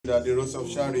Judah, the Rose of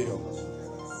Sharon.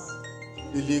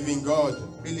 Believe in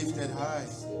God, be lifted high.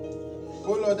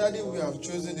 Oh Lord Daddy, we have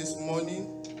chosen this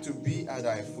morning to be at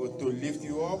thy foot, to lift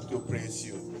you up, to praise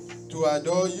you, to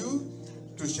adore you,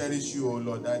 to cherish you, oh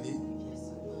Lord Daddy.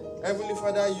 Heavenly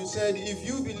Father, you said if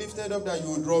you be lifted up, that you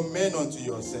will draw men unto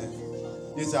yourself.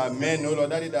 These are men, oh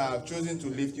Lord Daddy, that have chosen to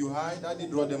lift you high. Daddy,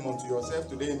 draw them unto yourself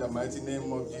today in the mighty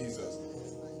name of Jesus.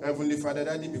 Heavenly Father,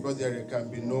 Daddy, because there can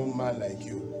be no man like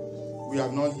you. We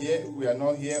are not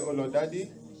here, oh Lord Daddy,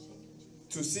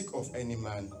 to seek of any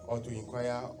man or to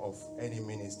inquire of any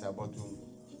minister, but to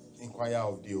inquire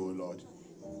of thee, O Lord.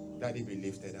 Daddy, be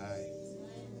lifted high.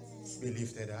 Be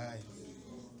lifted high.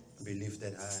 Be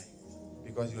lifted high.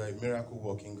 Because you are a miracle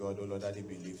working God, O Lord. Daddy,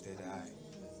 be lifted high.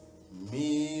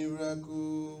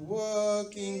 Miracle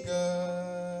working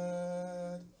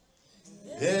God.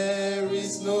 There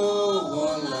is no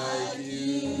one like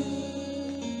you.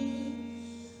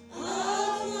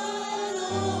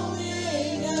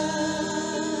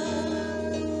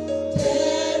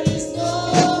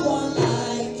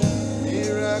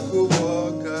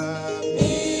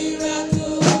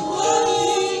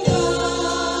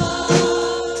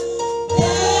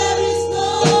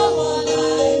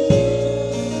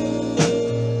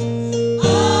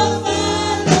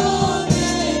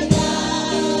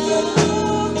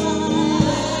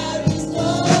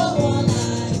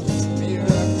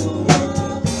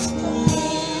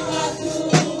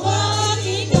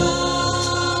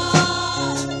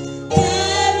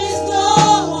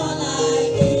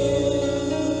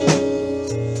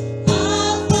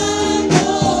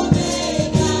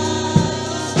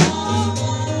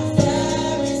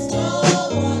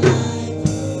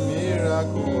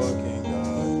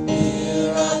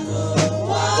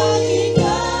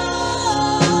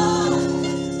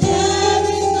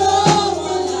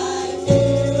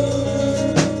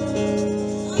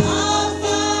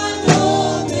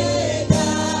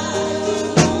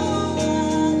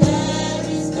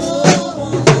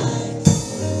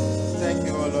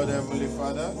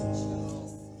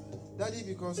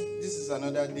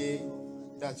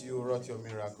 You wrought your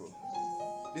miracle.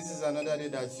 This is another day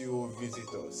that you will visit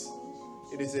us.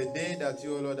 It is a day that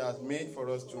you, Lord, has made for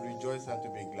us to rejoice and to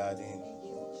be glad in.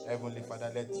 Heavenly Father,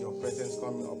 let your presence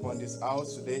come upon this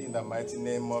house today in the mighty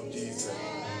name of Jesus.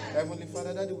 Heavenly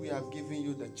Father, Daddy, we have given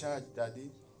you the charge,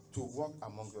 Daddy, to walk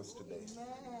among us today,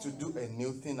 to do a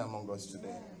new thing among us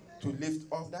today, to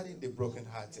lift up, Daddy, the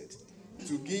brokenhearted,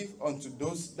 to give unto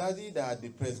those, Daddy, that are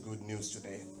depressed good news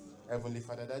today. Heavenly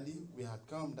Father, Daddy, we have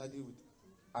come, Daddy, with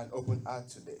an open heart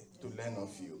today to learn of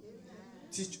you.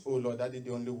 Teach, oh Lord, Daddy,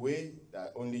 the only way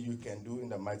that only you can do in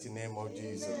the mighty name of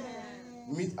Jesus.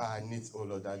 Meet our needs, oh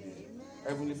Lord, Daddy.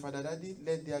 Heavenly Father, Daddy,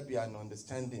 let there be an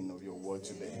understanding of your word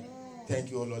today.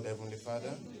 Thank you, oh Lord, Heavenly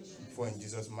Father, for in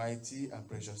Jesus' mighty and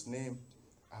precious name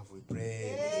have we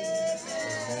prayed.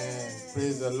 Amen.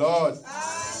 Praise the Lord.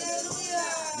 Hallelujah.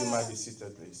 You might be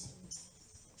seated, please.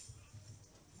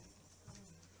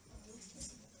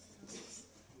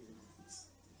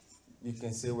 You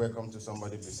can say welcome to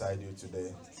somebody beside you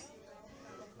today.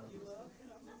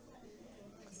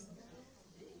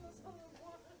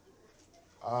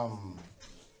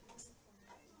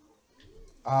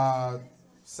 Our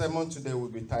sermon today will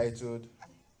be titled,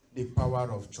 The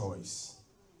Power of Choice.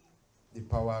 The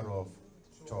Power of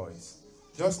Choice.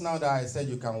 Just now that I said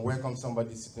you can welcome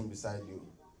somebody sitting beside you,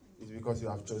 it's because you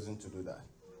have chosen to do that.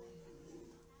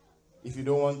 If you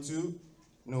don't want to,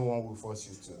 no one will force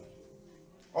you to.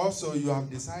 Also, you have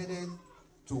decided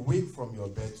to wake from your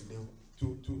bed today,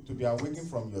 to be awakened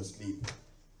from your sleep,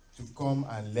 to come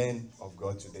and learn of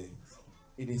God today.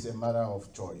 It is a matter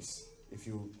of choice, if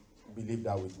you believe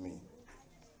that with me.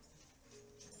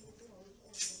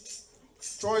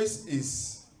 Choice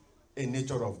is a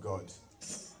nature of God.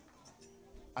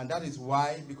 And that is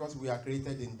why, because we are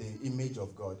created in the image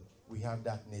of God, we have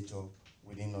that nature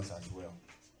within us as well.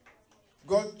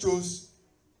 God chose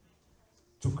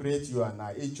to create you and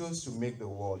I. He chose to make the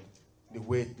world the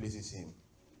way it pleases him.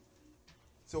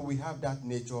 So we have that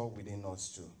nature within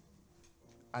us too.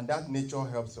 And that nature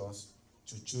helps us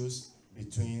to choose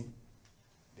between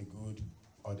the good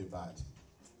or the bad.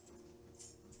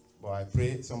 But I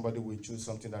pray somebody will choose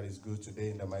something that is good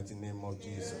today in the mighty name of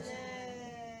Jesus.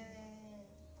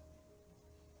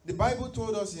 The Bible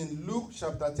told us in Luke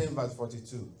chapter 10 verse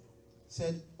 42,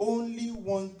 said only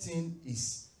one thing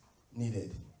is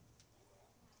needed.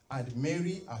 And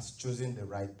Mary has chosen the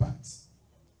right path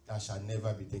that shall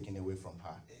never be taken away from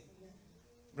her.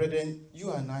 Brethren,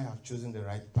 you and I have chosen the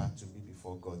right path to be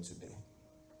before God today.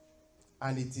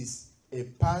 And it is a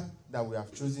path that we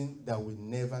have chosen that will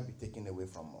never be taken away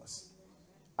from us.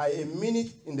 A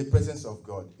minute in the presence of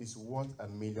God is worth a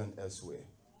million elsewhere.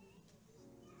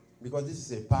 Because this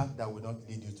is a path that will not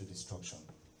lead you to destruction,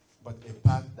 but a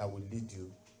path that will lead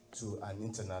you to an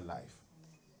eternal life.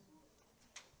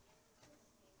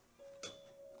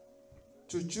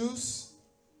 To choose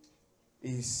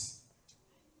is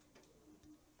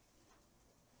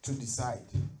to decide.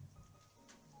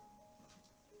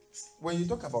 When you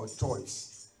talk about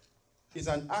choice, it's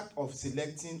an act of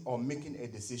selecting or making a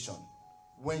decision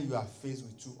when you are faced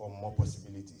with two or more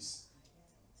possibilities.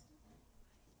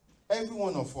 Every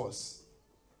one of us,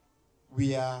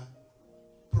 we are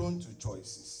prone to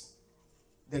choices.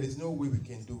 There is no way we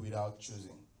can do without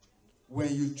choosing.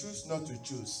 When you choose not to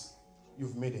choose,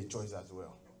 you've made a choice as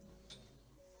well.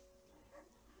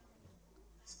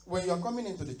 When you are coming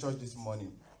into the church this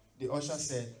morning, the usher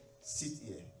said, sit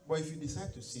here. But if you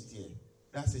decide to sit here,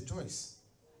 that's a choice.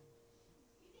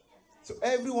 So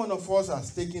every one of us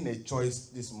has taken a choice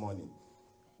this morning.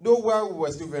 Though while we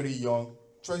were still very young,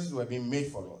 choices were being made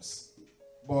for us.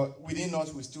 But within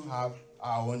us, we still have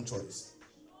our own choice.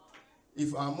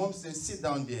 If our mom says, sit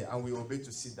down there, and we obey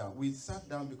to sit down, we sat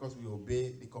down because we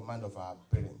obey the command of our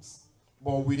parents.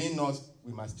 But within us,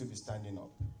 we must still be standing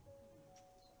up.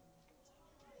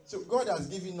 So God has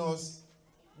given us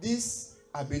this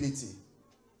ability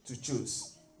to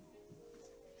choose.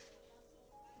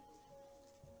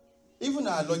 Even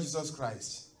our Lord Jesus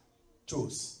Christ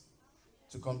chose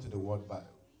to come to the world back.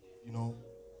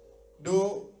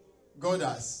 Though God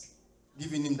has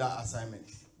given him that assignment,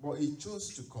 but he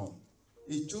chose to come.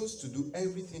 He chose to do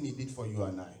everything he did for you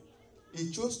and I.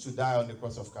 He chose to die on the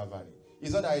cross of Calvary.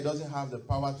 It's not that he doesn't have the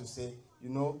power to say,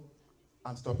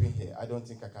 I'm stopping here. I don't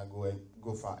think I can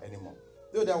go far anymore.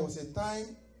 Though there was a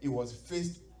time he was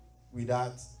faced with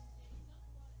that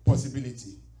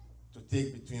possibility to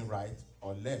take between right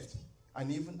or left. And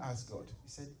he even asked God, he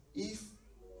said, if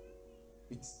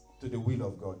it's to the will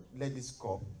of God, let this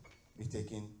cup be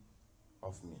taken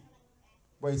off me.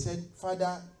 But he said,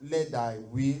 Father, let thy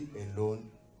will alone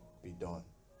be done.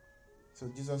 So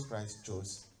Jesus Christ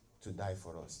chose to die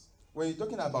for us. When you're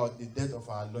talking about the death of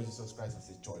our Lord Jesus Christ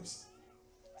as a choice,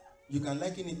 you can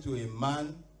liken it to a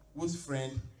man whose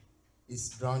friend is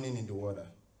drowning in the water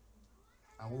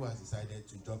and who has decided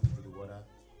to jump into the water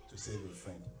to save a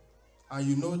friend. And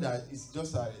you know that it's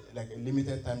just like a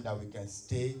limited time that we can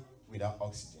stay without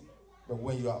oxygen. But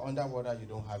when you are underwater, you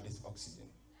don't have this oxygen.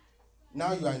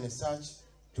 Now you are in a search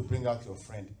to bring out your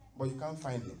friend, but you can't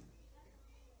find him.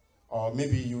 Or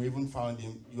maybe you even found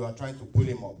him, you are trying to pull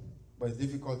him up, but it's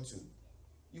difficult to.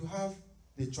 You have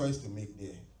the choice to make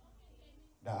there.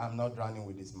 That I'm not drowning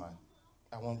with this man.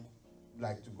 I want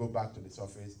to go back to the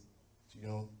surface,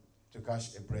 to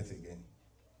catch a breath again.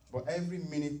 But every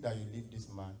minute that you leave this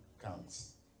man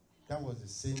counts. That was the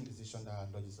same decision that our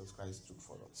Lord Jesus Christ took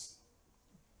for us.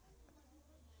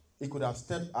 He could have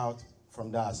stepped out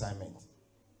from that assignment.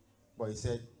 But he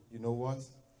said, you know what?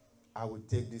 I will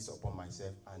take this upon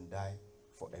myself and die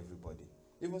for everybody.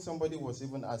 Even somebody was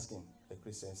even asking, a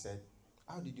Christian said,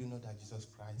 how did you know that Jesus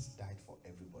Christ died for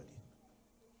everybody?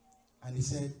 And he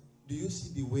said, do you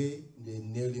see the way they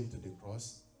nailed him to the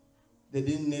cross? They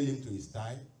didn't nail him to his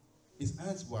thigh. His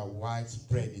hands were wide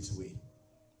spread this way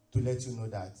to let you know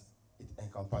that it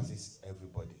encompasses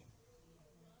everybody.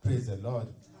 Praise the Lord.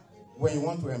 When you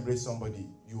want to embrace somebody,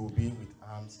 you will be with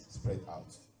arms spread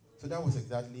out. So that was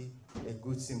exactly a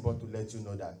good symbol to let you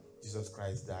know that Jesus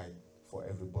Christ died for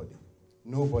everybody.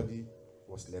 Nobody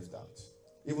was left out.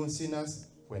 Even sinners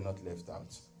were not left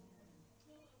out.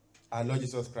 Our Lord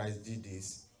Jesus Christ did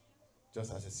this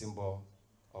just as a symbol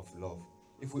of love.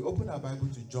 If we open our Bible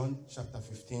to John chapter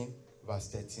 15, verse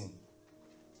 13,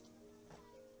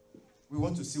 we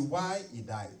want to see why he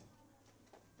died.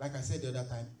 Like I said the other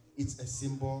time, it's a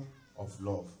symbol of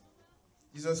love.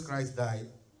 Jesus Christ died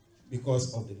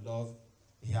because of the love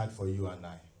he had for you and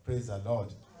I. Praise the Lord.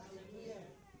 Hallelujah.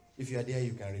 If you are there,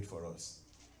 you can read for us.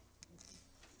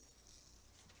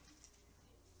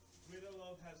 Greater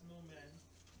love has no man,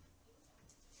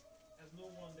 has no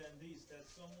one than this, that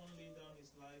someone lay down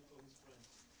his life for his friends.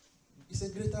 He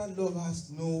said, greater love has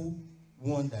no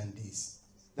one than this,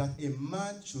 that a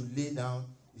man should lay down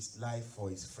his life for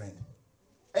his friend.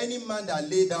 Any man that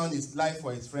lay down his life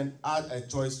for his friend had a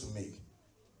choice to make.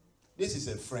 This is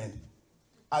a friend.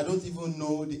 I don't even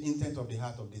know the intent of the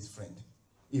heart of this friend,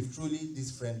 if truly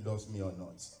this friend loves me or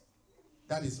not.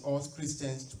 That is us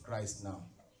Christians to Christ now.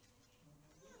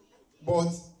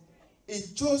 But he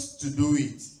chose to do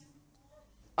it.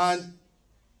 And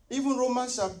even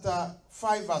Romans chapter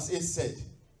 5 verse 8 said,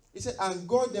 he said, and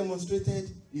God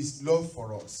demonstrated his love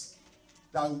for us,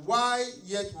 that while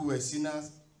yet we were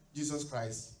sinners, Jesus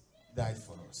Christ died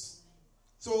for us.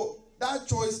 So that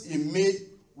choice he made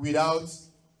without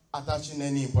attaching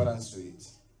any importance to it.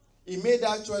 He made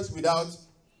that choice without,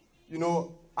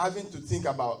 having to think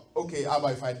about, okay, how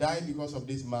about if I die because of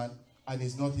this man and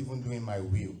he's not even doing my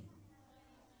will?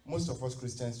 Most of us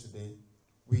Christians today,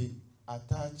 we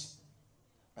attach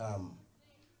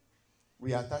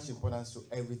importance to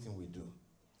everything we do.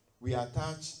 We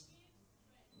attach,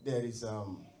 there is,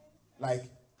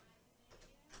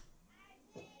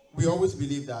 we always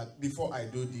believe that before I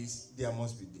do this, there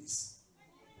must be this.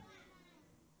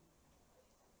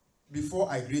 Before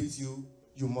I greet you,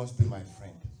 you must be my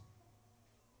friend.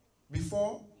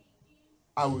 Before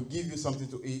I will give you something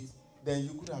to eat, then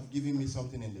you could have given me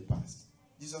something in the past.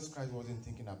 Jesus Christ wasn't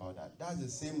thinking about that. That's the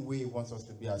same way he wants us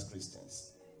to be as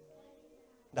Christians.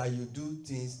 That you do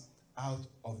things out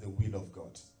of the will of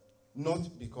God,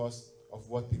 not because of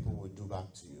what people will do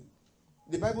back to you.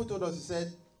 The Bible told us, it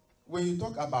said, when you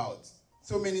talk about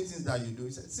so many things that you do,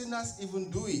 it said, sinners even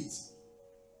do it.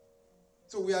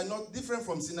 So we are not different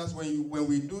from sinners when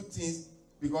we do things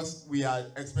because we are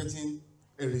expecting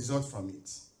a result from it.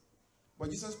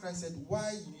 But Jesus Christ said,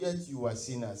 while yet you were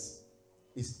sinners,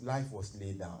 his life was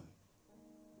laid down.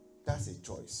 That's a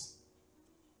choice.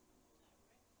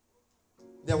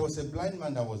 There was a blind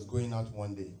man that was going out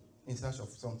one day in search of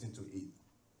something to eat.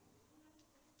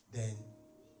 Then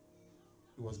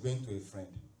he was going to a friend,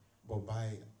 but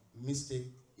by mistake,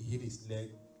 he hit his leg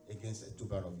against a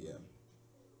tuber of yam.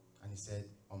 And he said,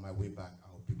 on my way back,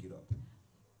 I'll pick it up.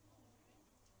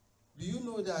 Do you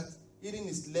know that hitting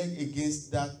his leg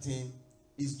against that thing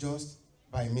is just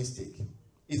by mistake?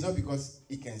 It's not because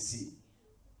he can see.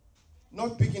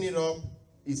 Not picking it up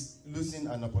is losing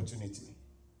an opportunity.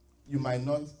 You might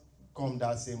not come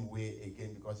that same way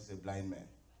again because he's a blind man.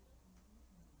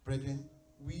 Brethren,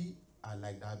 we are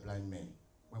like that blind man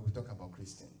when we talk about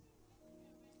Christian.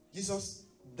 Jesus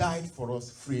died for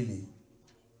us freely.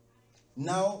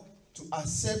 Now, to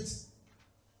accept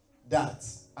that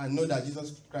and know that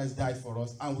Jesus Christ died for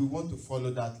us and we want to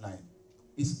follow that line,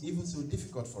 it's even so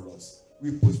difficult for us.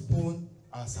 We postpone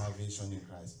our salvation in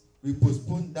Christ. We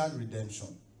postpone that redemption.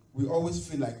 We always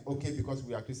feel like, okay, because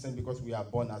we are Christians, because we are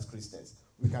born as Christians,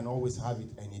 we can always have it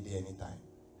any day, anytime.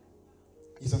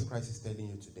 Jesus Christ is telling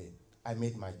you today, I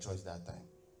made my choice that time.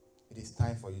 It is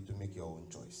time for you to make your own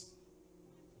choice.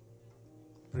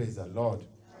 Praise the Lord.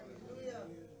 Hallelujah.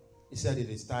 He said it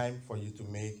is time for you to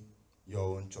make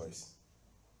your own choice.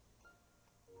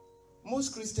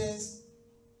 Most Christians,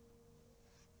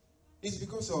 it's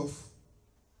because of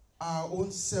our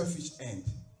own selfish end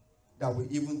that we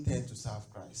even tend to serve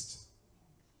Christ.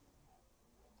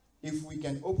 If we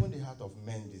can open the heart of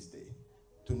men this day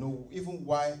to know even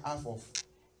why half of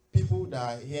people that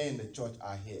are here in the church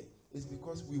are here, it's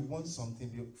because we want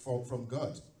something from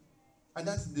God. And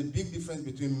that's the big difference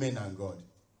between men and God.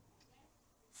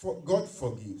 God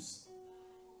forgives,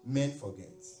 men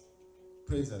forget.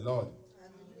 Praise the Lord.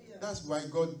 Hallelujah. That's why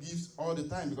God gives all the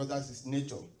time, because that's his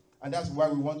nature. And that's why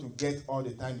we want to get all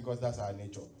the time, because that's our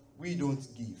nature. We don't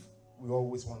give. We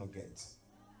always want to get.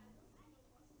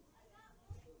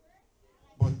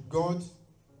 But God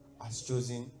has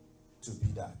chosen to be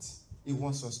that. He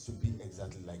wants us to be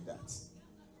exactly like that.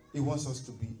 He wants us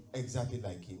to be exactly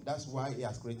like him. That's why he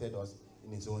has created us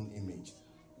in his own image,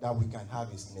 that we can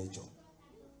have his nature.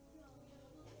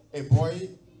 A boy,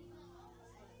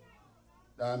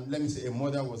 let me say a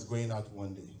mother was going out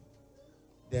one day.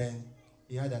 Then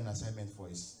he had an assignment for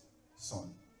his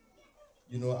son.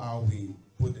 You know how we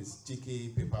put a sticky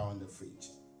paper on the fridge.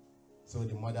 So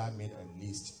the mother made a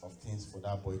list of things for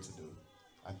that boy to do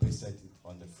and pasted it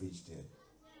on the fridge there.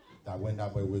 That when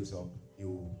that boy wakes up, he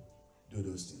will do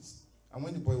those things. And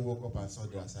when the boy woke up and saw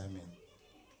the assignment,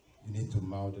 you need to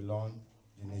mow the lawn,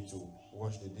 you need to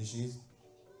wash the dishes,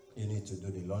 you need to do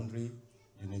the laundry,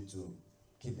 you need to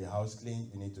keep the house clean,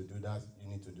 you need to do that, you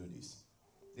need to do this.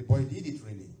 The boy did it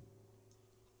really.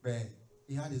 But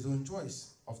he had his own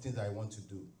choice of things that he wanted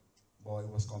to do. But he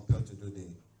was compelled to do the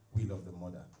will of the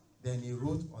mother. Then he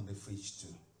wrote on the fridge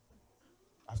too.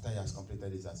 After he has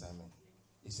completed his assignment,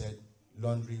 he said,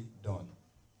 laundry done,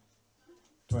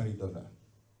 $20.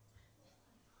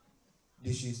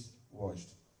 Dishes washed,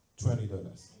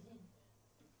 $20.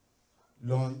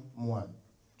 Lawn mowed,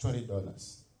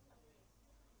 $20.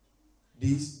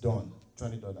 This done,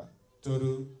 $20.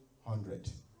 Total,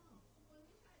 $100.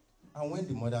 And when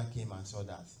the mother came and saw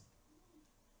that,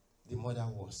 the mother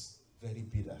was very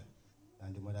bitter.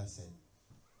 And the mother said,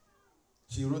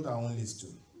 she wrote her own list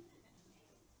too.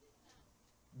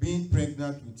 Being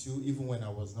pregnant with you even when I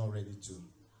was not ready to,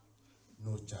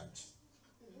 no charge.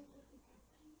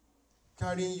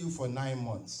 Carrying you for 9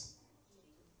 months,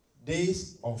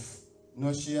 Days of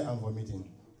nausea and vomiting.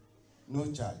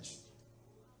 No charge.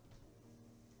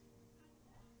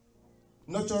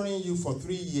 Nurturing you for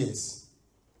 3 years.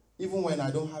 Even when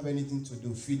I don't have anything to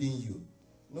do, feeding you.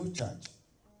 No charge.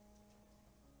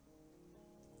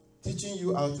 Teaching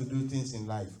you how to do things in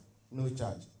life. No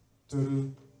charge.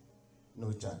 Total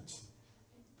no charge.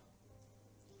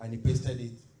 And he pasted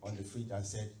it on the fridge and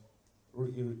said,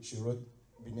 she wrote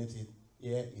beneath it,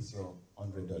 here is your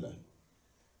 $100.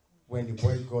 When the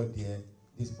boy got there,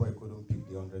 this boy couldn't pick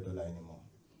the $100 anymore.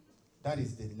 That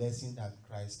is the lesson that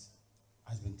Christ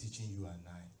has been teaching you and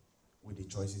I with the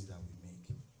choices that we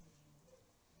make.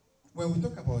 When we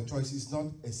talk about choice, it's not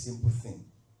a simple thing,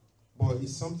 but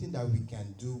it's something that we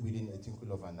can do within a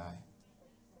twinkle of an eye.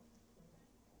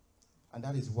 And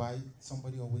that is why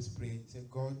somebody always pray, say,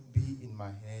 God, be in my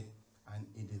head and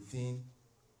in the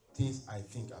things I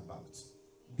think about.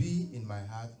 Be in my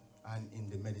heart and in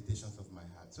the meditations of my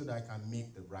heart, so that I can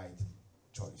make the right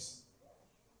choice.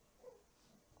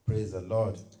 Praise the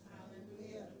Lord.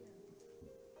 Hallelujah.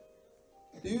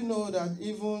 Do you know that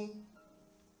even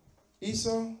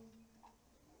Esau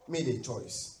made a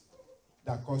choice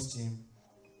that cost him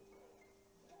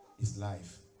his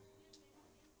life,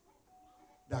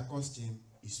 that cost him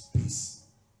his peace?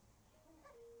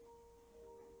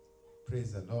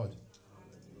 Praise the Lord.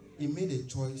 He made a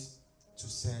choice to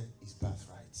sell his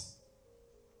birthright.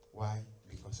 Why?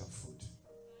 Because of food.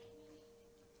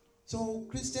 So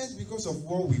Christians, because of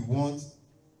what we want,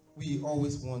 we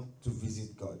always want to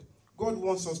visit God. God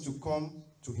wants us to come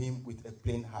to him with a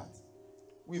plain heart.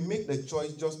 We make the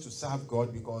choice just to serve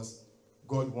God because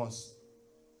God wants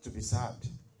to be served.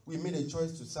 We made a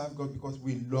choice to serve God because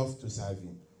we love to serve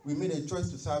him. We made a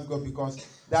choice to serve God because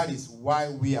that is why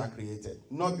we are created,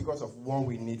 not because of what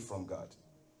we need from God.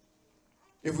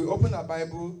 If we open our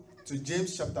Bible to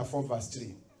James chapter 4 verse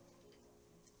 3.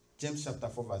 James chapter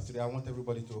 4 verse 3. I want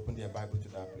everybody to open their Bible to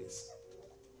that place.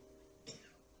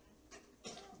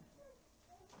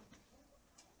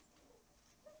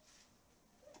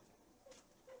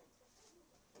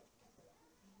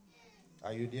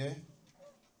 Are you there?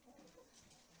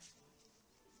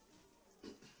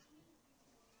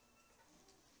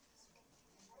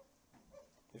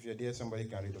 If you're there, somebody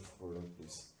can read the follow,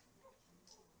 please.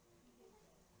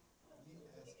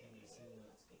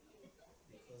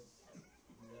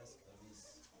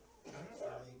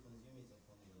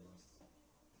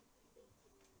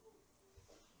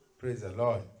 Praise the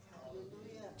Lord.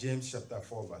 Hallelujah. James chapter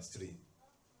 4 verse 3.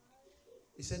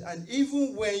 He said, and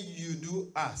even when you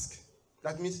do ask,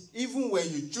 that means even when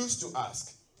you choose to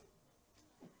ask,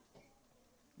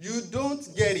 you don't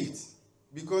get it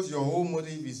because your whole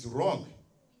motive is wrong.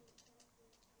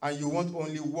 And you want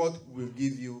only what will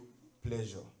give you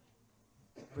pleasure.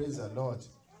 Praise the Lord.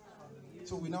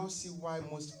 So we now see why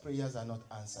most prayers are not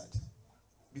answered.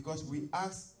 Because we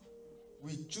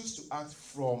choose to ask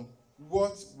from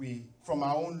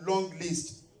our own long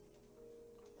list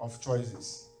of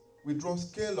choices. We draw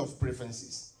scale of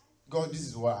preferences. God, this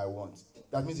is what I want.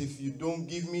 That means if you don't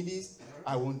give me this,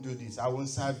 I won't do this. I won't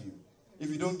serve you. If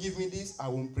you don't give me this, I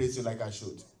won't praise you like I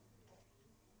should.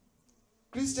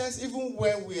 Christians, even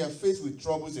when we are faced with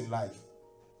troubles in life,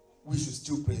 we should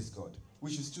still praise God. We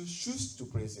should still choose to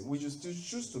praise him. We should still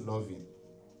choose to love him.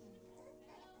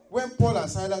 When Paul and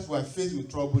Silas were faced with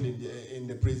trouble in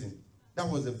the prison, that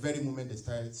was the very moment they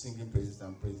started singing praises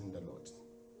and praising the Lord.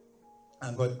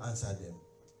 And God answered them.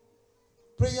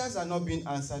 Prayers are not being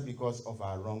answered because of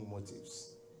our wrong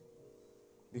motives,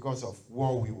 because of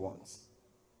what we want.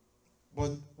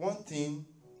 But one thing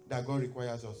that God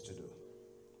requires us to do,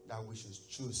 that we should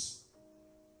choose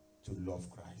to love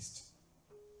Christ.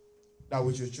 That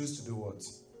we should choose to do what?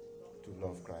 To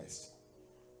love Christ.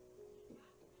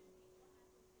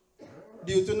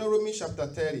 Deuteronomy chapter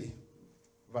 30,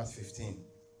 verse 15.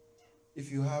 If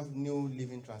you have New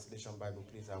Living Translation Bible,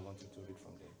 please, I want you to read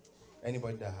from there.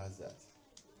 Anybody that has that.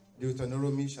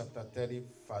 Deuteronomy chapter 30,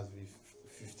 verse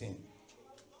 15.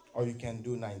 Or you can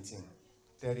do 19.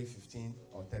 30, 15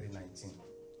 or 30, 19.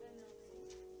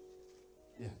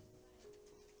 Yeah.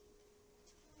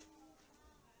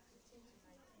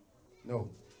 No.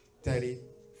 30,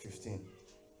 15.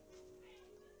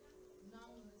 Now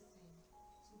listen.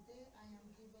 Today I am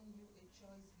giving you a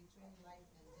choice between life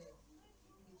and death,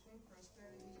 between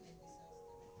prosperity and disaster.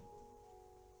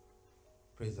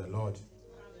 Praise the Lord.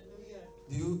 Hallelujah.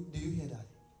 Do you hear that?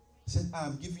 He said, I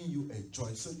am giving you a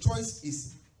choice. So choice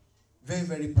is very,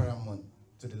 very paramount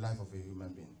to the life of a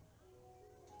human being.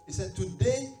 He said,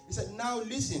 now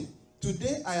listen.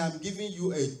 Today I am giving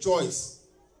you a choice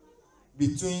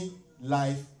between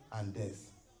life and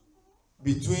death.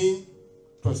 Between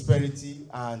prosperity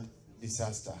and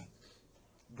disaster.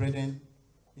 Brethren,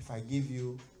 if I give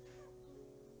you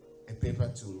a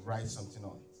paper to write something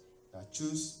on, that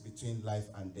choose between life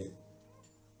and death,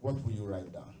 what will you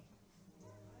write down?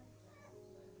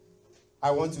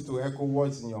 I want you to echo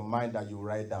words in your mind that you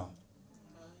write down.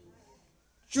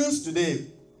 Choose today,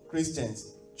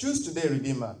 Christians. Choose today,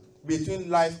 Redeemer. Between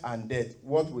life and death,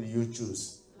 what will you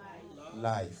choose?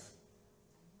 Life.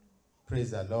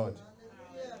 Praise the Lord.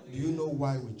 Do you know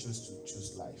why we choose to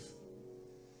choose life?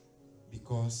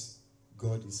 Because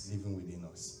God is living within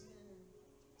us.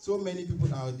 So many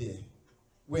people out there,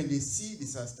 when they see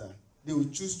disaster, they will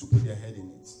choose to put their head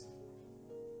in it.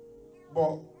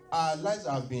 But our lives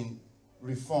have been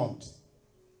reformed.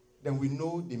 Then we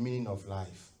know the meaning of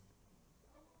life.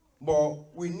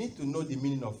 But we need to know the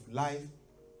meaning of life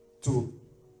to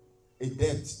a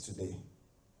depth today.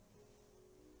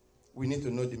 We need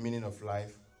to know the meaning of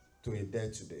life to a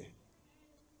depth today.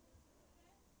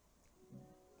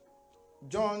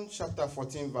 John chapter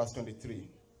 14 verse 23.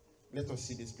 Let us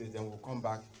see this place, then we'll come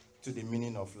back to the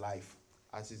meaning of life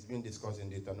as it's been discussed in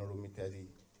Deuteronomy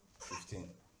 30:15.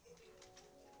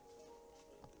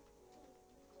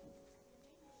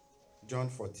 John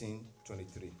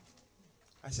 14:23.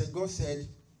 I said, God said,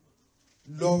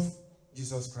 love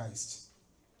Jesus Christ.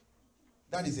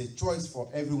 That is a choice for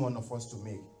every one of us to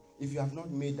make. If you have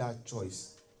not made that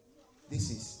choice,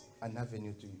 this is an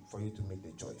avenue for you to make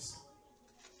the choice.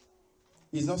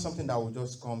 It's not something that will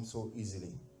just come so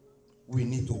easily. We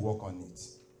need to work on it.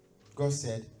 God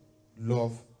said,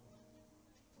 love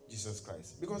Jesus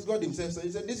Christ. Because God himself said,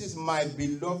 he said, this is my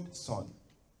beloved Son,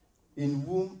 in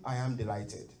whom I am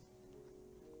delighted.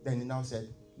 Then he now said,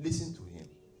 listen to him.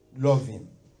 Love him.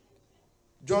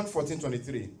 John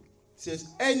 14:23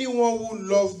 says, anyone who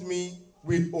loves me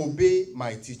will obey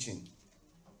my teaching.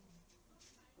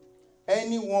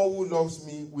 Anyone who loves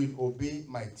me will obey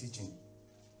my teaching.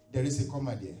 There is a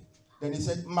comma there. Then he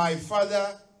said, my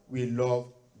Father will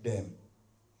love them.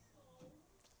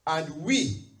 And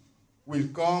we will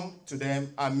come to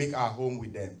them and make our home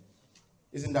with them.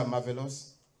 Isn't that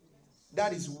marvelous?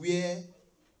 That is where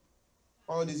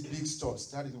all these big stores,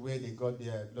 that is where they got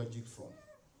their logic from.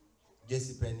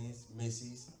 JCPenney's,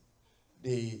 Macy's,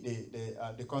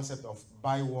 the concept of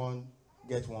buy one,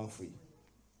 get one free.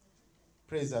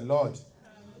 Praise the Lord.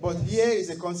 But here is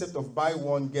a concept of buy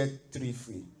one, get three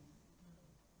free.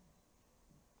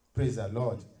 Praise the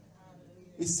Lord.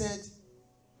 He said,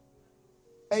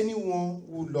 anyone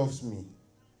who loves me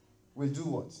will do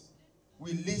what?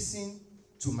 Will listen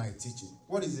to my teaching.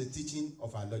 What is the teaching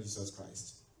of our Lord Jesus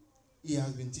Christ? He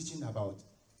has been teaching about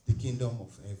the kingdom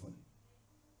of heaven.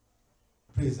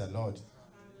 Praise the Lord.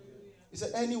 He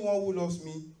said, anyone who loves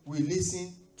me will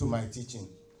listen to my teaching.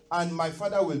 And my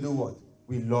Father will do what?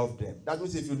 Will love them. That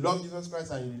means if you love Jesus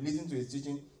Christ and you listen to his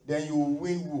teaching, then you will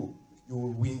win who? You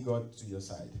will win God to your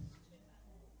side.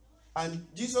 And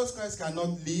Jesus Christ cannot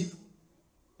live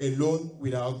alone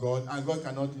without God, and God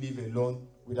cannot live alone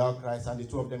without Christ, and the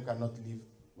two of them cannot live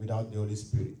without the Holy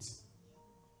Spirit.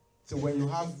 So when you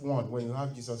have one, when you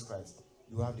have Jesus Christ,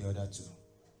 you have the other two.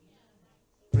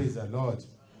 Praise the Lord.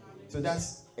 So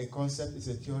that's a concept, it's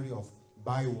a theory of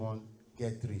buy one,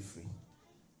 get three free.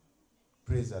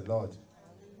 Praise the Lord.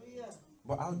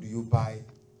 But how do you buy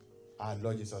our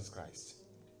Lord Jesus Christ?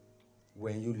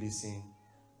 When you listen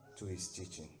to his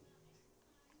teaching.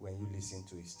 When you listen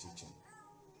to his teaching.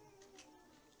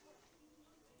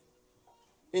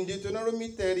 In Deuteronomy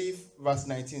 30 verse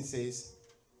 19 says,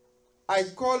 I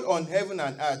call on heaven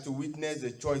and earth to witness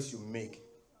the choice you make.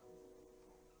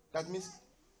 That means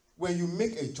when you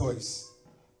make a choice,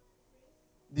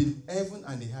 the heaven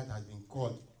and the earth has been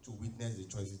called to witness the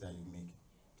choices that you make.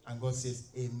 And God says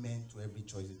amen to every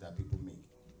choice that people make.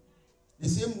 The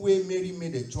same way Mary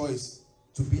made a choice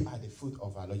to be at the foot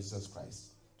of our Lord Jesus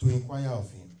Christ, to inquire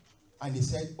of him. And he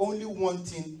said only one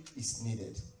thing is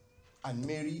needed. And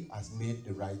Mary has made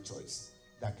the right choice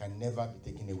that can never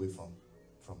be taken away from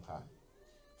her.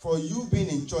 For you being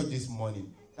in church this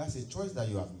morning, that's a choice that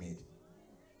you have made.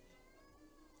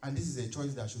 And this is a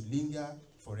choice that should linger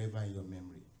forever in your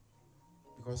memory.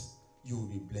 Because you will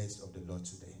be blessed of the Lord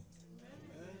today.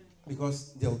 Amen.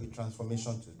 Because there will be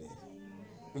transformation today.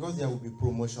 Because there will be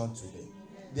promotion today.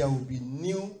 There will be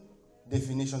new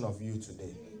definition of you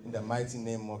today. In the mighty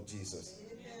name of Jesus.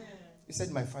 He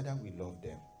said, my Father will love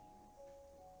them.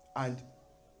 And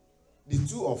the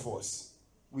two of us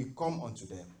will come unto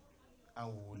them and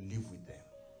we will live with them.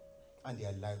 And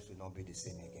their lives will not be the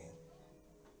same again.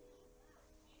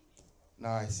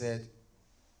 Now I said,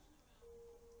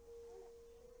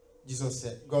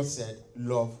 God said,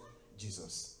 love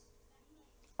Jesus.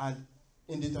 And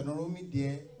in Deuteronomy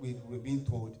there, we're being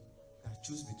told that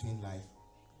choose between life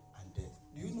and death.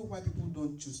 Do you know why people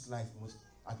don't choose life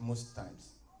at most times?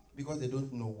 Because they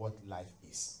don't know what life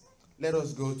is. Let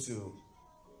us go to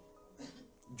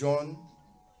John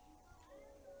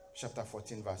chapter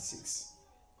 14, verse 6.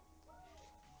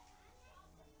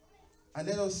 And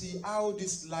let us see how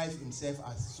this life himself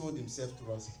has sold himself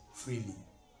to us freely.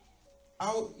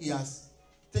 How he has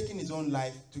taken his own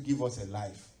life to give us a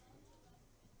life.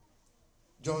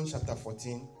 John chapter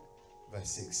 14, verse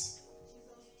 6. Jesus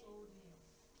told him,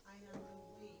 I am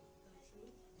the way, the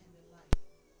truth, and the life.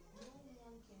 No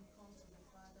one can come to the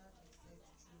Father except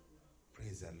through me.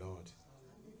 Praise the Lord.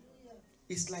 Hallelujah.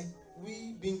 It's like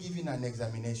we being given an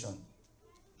examination.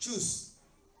 Choose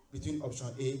between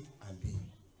option A and B,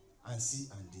 and C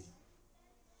and D.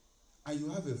 And you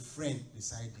have a friend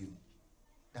beside you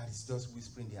that is just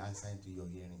whispering the answer into your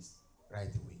earrings right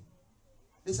away.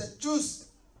 They said, choose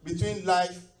between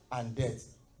life and death,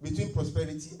 between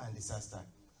prosperity and disaster.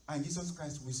 And Jesus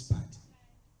Christ whispered,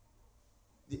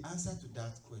 the answer to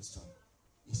that question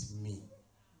is me.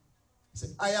 He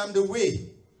said, I am the way.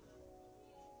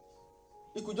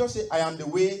 He could just say, I am the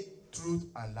way, truth,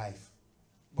 and life.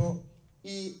 But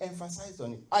he emphasized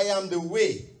on it. I am the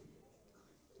way,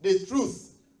 the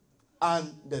truth,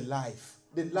 and the life.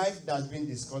 The life that's been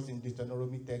discussed in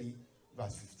Deuteronomy 30,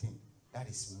 verse 15. That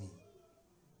is me.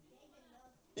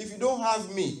 If you don't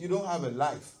have me, you don't have a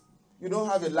life. You don't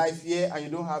have a life here, and you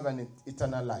don't have an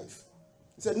eternal life.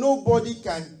 He said, nobody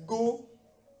can go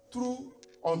through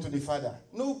unto the Father.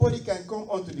 Nobody can come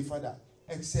unto the Father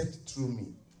except through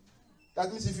me. That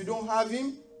means if you don't have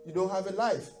him, you don't have a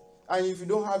life. And if you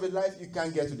don't have a life, you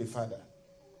can't get to the Father.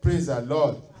 Praise the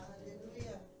Lord.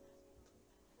 Hallelujah.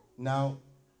 Now,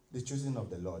 the choosing of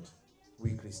the Lord,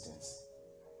 we Christians.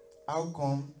 How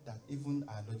come that even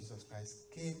our Lord Jesus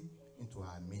Christ came into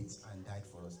our midst and died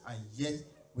for us, and yet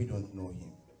we don't know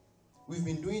him? We've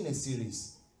been doing a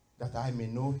series that I may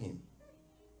know him.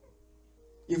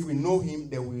 If we know him,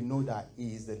 then we know that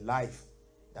he is the life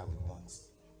that we want.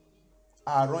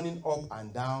 Our running up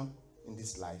and down in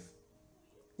this life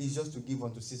is just to give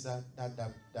unto Caesar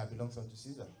that belongs unto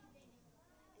Caesar.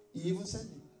 He even said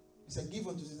it. He said, give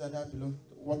unto Caesar that belongs,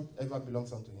 whatever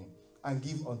belongs unto him, and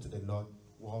give unto the Lord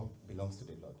what belongs to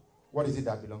the Lord. What is it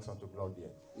that belongs unto God there?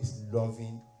 It's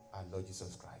loving our Lord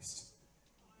Jesus Christ.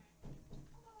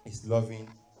 It's loving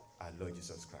our Lord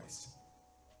Jesus Christ.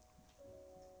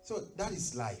 So that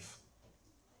is life.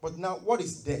 But now, what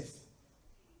is death?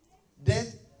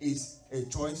 Death is a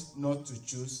choice not to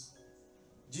choose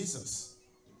Jesus.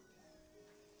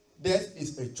 Death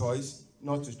is a choice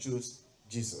not to choose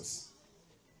Jesus.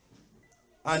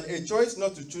 And a choice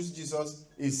not to choose Jesus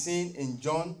is seen in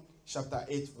John chapter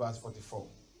 8, verse 44.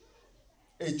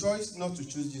 A choice not to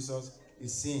choose Jesus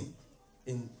is seen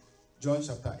in John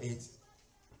chapter 8,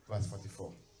 verse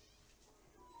 44.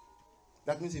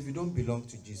 That means if you don't belong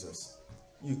to Jesus,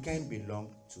 you can't belong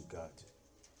to God.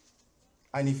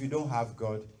 And if you don't have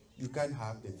God, you can't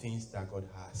have the things that God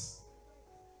has.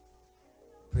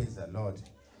 Praise the Lord.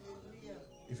 Hallelujah.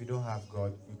 If you don't have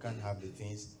God, you can't have the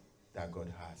things that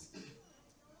God has.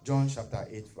 John chapter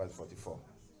 8, verse 44.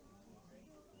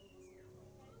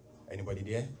 Anybody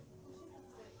there?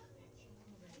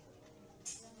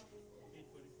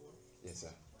 8:44. Yes, sir.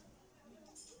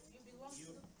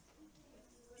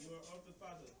 You are of the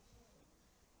Father.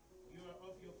 You are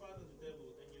of your father the devil,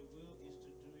 and your will is to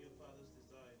do your father's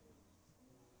desire.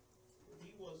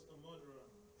 He was a murderer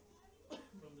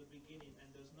from the beginning and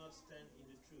does not stand in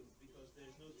the truth, because there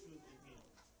is no truth in him.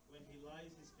 When he lies,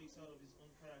 he speaks out of his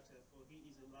own character, for he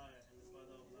is a liar and the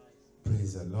father of lies.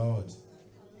 Praise the Lord.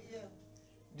 Hallelujah.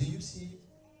 Do you see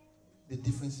the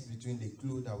differences between the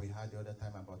clue that we had the other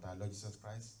time about our Lord Jesus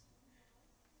Christ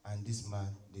and this man,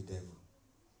 the devil?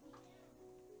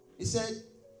 He said,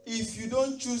 if you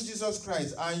don't choose Jesus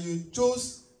Christ and you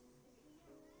chose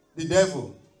the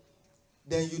devil,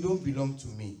 then you don't belong to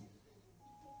me.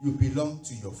 You belong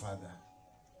to your father.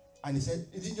 And he said,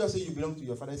 he didn't just say you belong to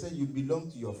your father. He said you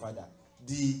belong to your father,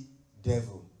 the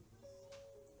devil.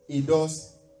 He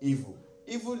does evil.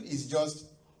 Evil is just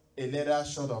a letter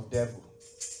short of devil.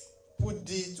 Put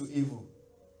D to evil.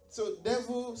 So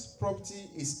devil's property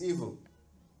is evil.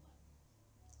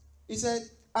 He said,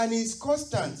 and he's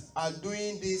constant at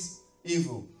doing this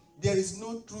evil. There is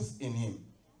no truth in him.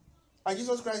 And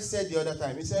Jesus Christ said the other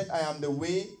time, he said, I am the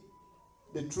way,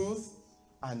 the truth,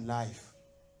 and life.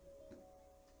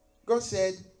 God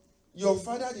said, your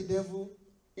father, the devil,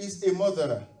 is a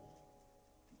murderer.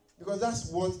 Because that's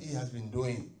what he has been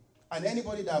doing. And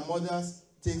anybody that murders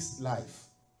takes life.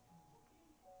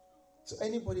 So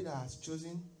anybody that has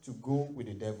chosen to go with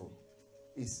the devil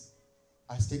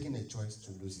has taken a choice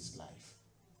to lose his life.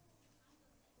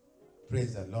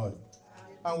 Praise the Lord.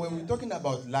 And when we're talking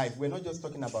about life, we're not just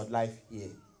talking about life here.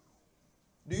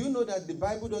 Do you know that the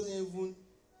Bible doesn't even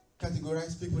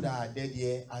categorize people that are dead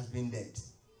here as being dead?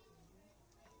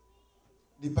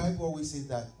 The Bible always says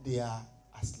that they are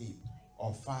asleep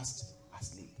or fast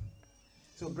asleep.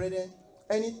 So, brethren,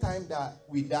 anytime that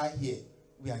we die here,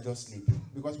 we are just sleeping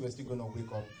because we're still going to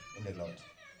wake up in the Lord.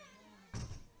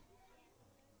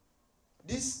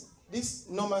 This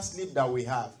normal sleep that we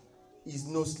have is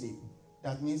no sleep.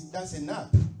 That means that's a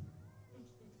nap.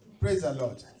 Praise the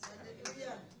Lord.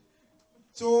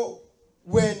 So,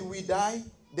 when we die,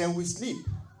 then we sleep.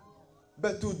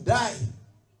 But to die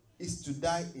is to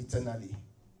die eternally.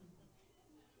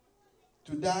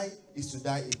 To die is to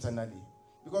die eternally.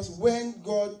 Because when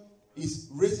God is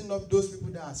raising up those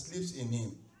people that are sleeps in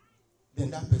him,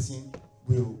 then that person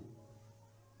will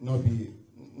not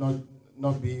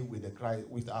be with the Christ,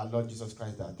 with our Lord Jesus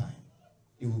Christ that time.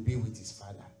 He will be with his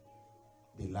father,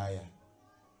 the liar.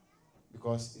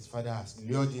 Because his father has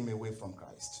lured him away from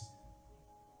Christ.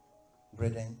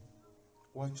 Brethren,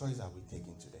 what choice are we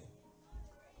taking today?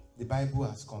 The Bible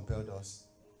has compelled us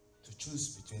to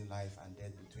choose between life and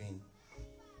death, between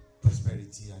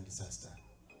prosperity and disaster.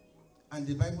 And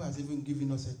the Bible has even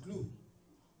given us a clue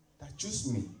that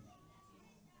choose me.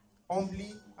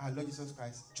 Humbly, our Lord Jesus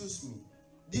Christ, choose me.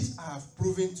 This I have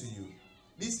proven to you.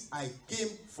 This I came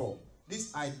for.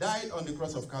 This I died on the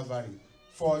cross of Calvary.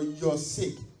 For your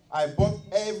sake, I bought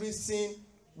every sin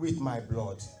with my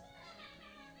blood.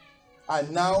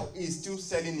 And now he's still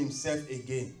selling himself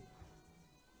again.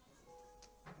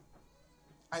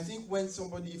 I think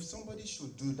if somebody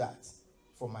should do that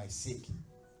for my sake,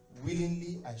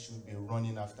 willingly I should be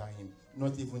running after him,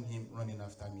 not even him running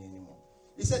after me anymore.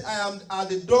 He said, I am at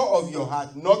the door of your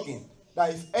heart knocking, that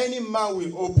if any man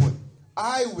will open,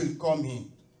 I will come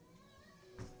in.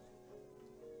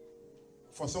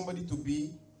 For somebody to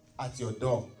be at your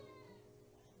door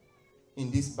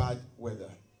in this bad weather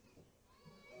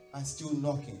and still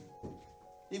knocking,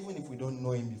 even if we don't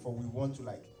know him before, we want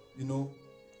to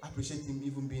appreciate him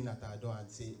even being at our door and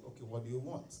say, okay, what do you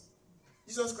want?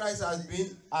 Jesus Christ has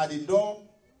been at the door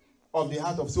of the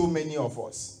heart of so many of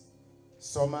us.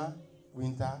 Summer,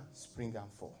 winter, spring,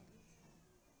 and fall.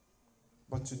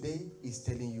 But today, he's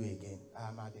telling you again, I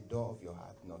am at the door of your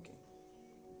heart knocking.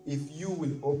 If you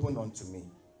will open unto me,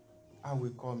 I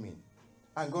will come in.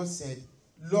 And God said,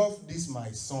 love this my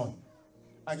son.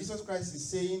 And Jesus Christ is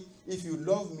saying, if you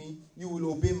love me, you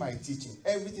will obey my teaching.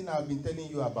 Everything I've been telling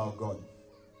you about God.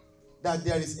 That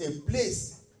there is a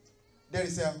place, there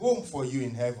is a home for you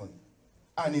in heaven.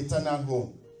 An eternal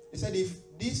home. He said,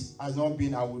 if this has not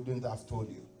been, I wouldn't have told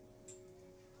you.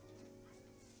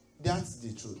 That's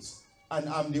the truth. And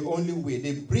I'm the only way,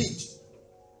 the bridge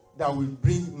that will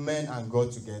bring men and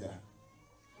God together.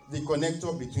 The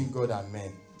connector between God and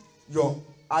men. Your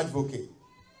advocate.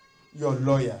 Your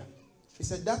lawyer. He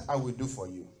said, that I will do for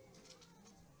you.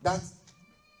 That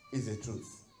is the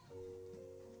truth.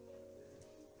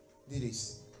 This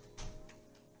is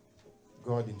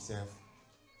God himself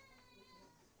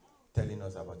telling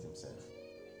us about himself.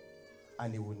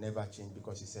 And he will never change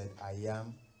because he said, I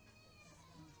am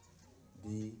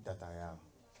the that I am.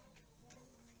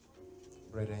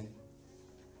 Brethren,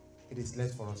 it is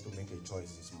left for us to make a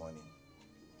choice this morning.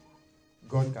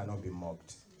 God cannot be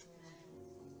mocked.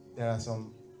 There are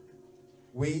some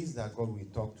ways that God will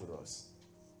talk to us.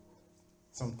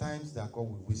 Sometimes that God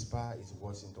will whisper his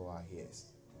words into our ears.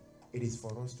 It is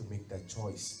for us to make the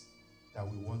choice that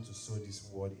we want to sow this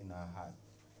word in our heart.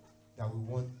 That we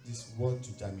want this word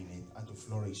to germinate and to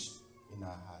flourish in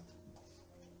our heart.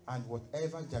 And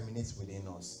whatever germinates within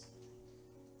us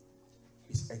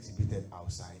is exhibited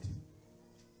outside.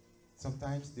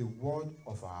 Sometimes the word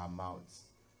of our mouth,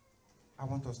 I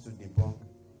want us to debunk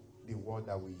the word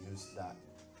that we use, that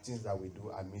things that we do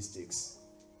are mistakes.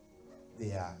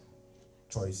 They are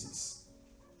choices.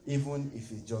 Even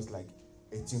if it's just like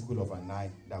a tinkle of an eye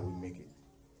that will make it.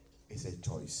 It's a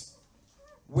choice.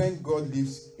 When God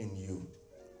lives in you,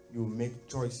 you make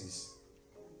choices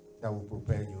that will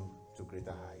propel you to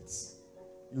greater heights.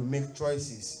 You make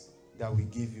choices that will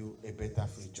give you a better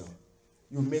future.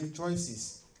 You make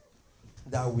choices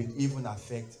that will even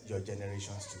affect your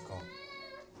generations to come.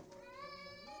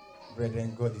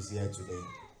 Brethren, God is here today,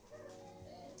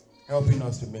 helping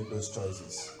us to make those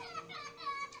choices.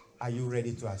 Are you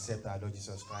ready to accept our Lord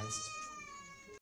Jesus Christ?